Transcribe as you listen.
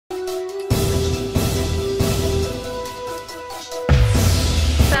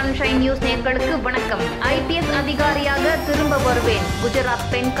News நேயர்களுக்கு வணக்கம். IPS அதிகாரியாக திரும்ப வருவேன். குஜராத்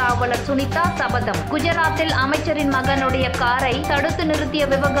பெண் காவலர் சுனிதா சபதம். குஜராத்தில் அமைச்சரின் மகனுடைய காரை தடுத்து நிறுத்திய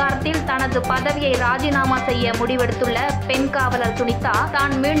விவகாரத்தில் தனது பதவியை ராஜினாமா செய்ய முடிவெடுத்துள்ள பெண் காவலர் சுனிதா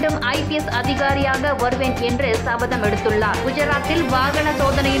தான் மீண்டும் IPS அதிகாரியாக வருவேன் என்று சபதம் எடுத்துள்ளார். குஜராத்தில் வாகன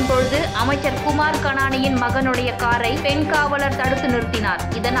சோதனையின் பொழுது அமைச்சர் குமார் கனானியின் மகனுடைய காரை பெண் காவலர் தடுத்து நிறுத்தினார்.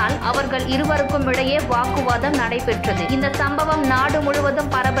 இதனால் அவர்கள் இருவருக்கும் இடையே வாக்குவாதம் நடைபெற்றது. இந்த சம்பவம் நாடு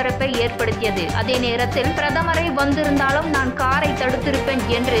முழுவதும் பரபரப்பை ஏற்படுத்தியது. அதே நேரத்தில் பிரதமரை வந்திருந்தாலும் நான் காரை தடுத்திருப்பேன்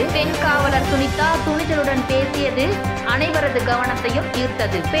என்று பெண் காவலர் சுனிதா துணிச்சலுடன் பேசியது அனைவரது கவனத்தையும்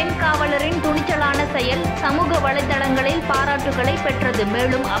ஈர்த்தது. பெண் காவலரின் துணிச்சலான செயல் சமூக வலைதளங்களில் பாராட்டுகளை பெற்றது.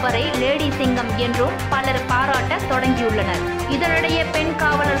 மேலும் அவரை லேடி சிங்கம் என்றும் பலர் பாராட்ட தொடங்கியுள்ளனர். இதனிடையே பெண்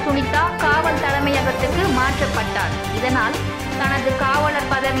காவலர் சுனிதா காவல் தலைமையகத்திற்கு மாற்றப்பட்டார். இதனால் தனது காவலர்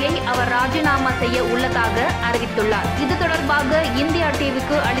பதவியை அவர் ராஜினாமா செய்ய உள்ளதாக அறிவித்துள்ளார். இது தொடர்பாக இந்தியா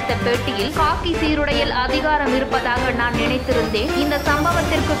டிவிக்கு அளித்த பேட்டியில் காக்கி சீருடையில் அதிகாரம் இருப்பதாக நான் நினைத்திருந்தேன். இந்த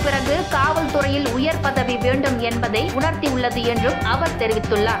சம்பவத்திற்கு பிறகு காவல்துறையில் உயர் பதவி வேண்டும் என்பதை உணர்த்தியுள்ளது என்றும் அவர்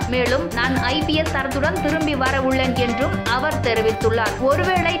தெரிவித்துள்ளார். மேலும் நான் IPS தரத்துடன் திரும்பி வர உள்ளேன் என்றும் அவர் தெரிவித்துள்ளார்.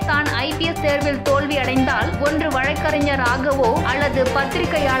 ஒருவேளை தான் IPS தேர்வில் தோல்வி அடைந்தால் ஒன்று வழக்கறிஞராகவோ அல்லது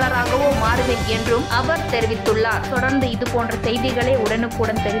பத்திரிகையாளராகவோ மாறுவேன் என்றும் அவர் தெரிவித்துள்ளார். தொடர்ந்து இதுபோன்ற செய்திகளை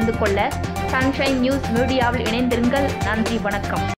உடனுக்குடன் தெரிந்து கொள்ள சன்ஷைன் நியூஸ் மீடியாவில் இணைந்திருங்கள். நன்றி, வணக்கம்.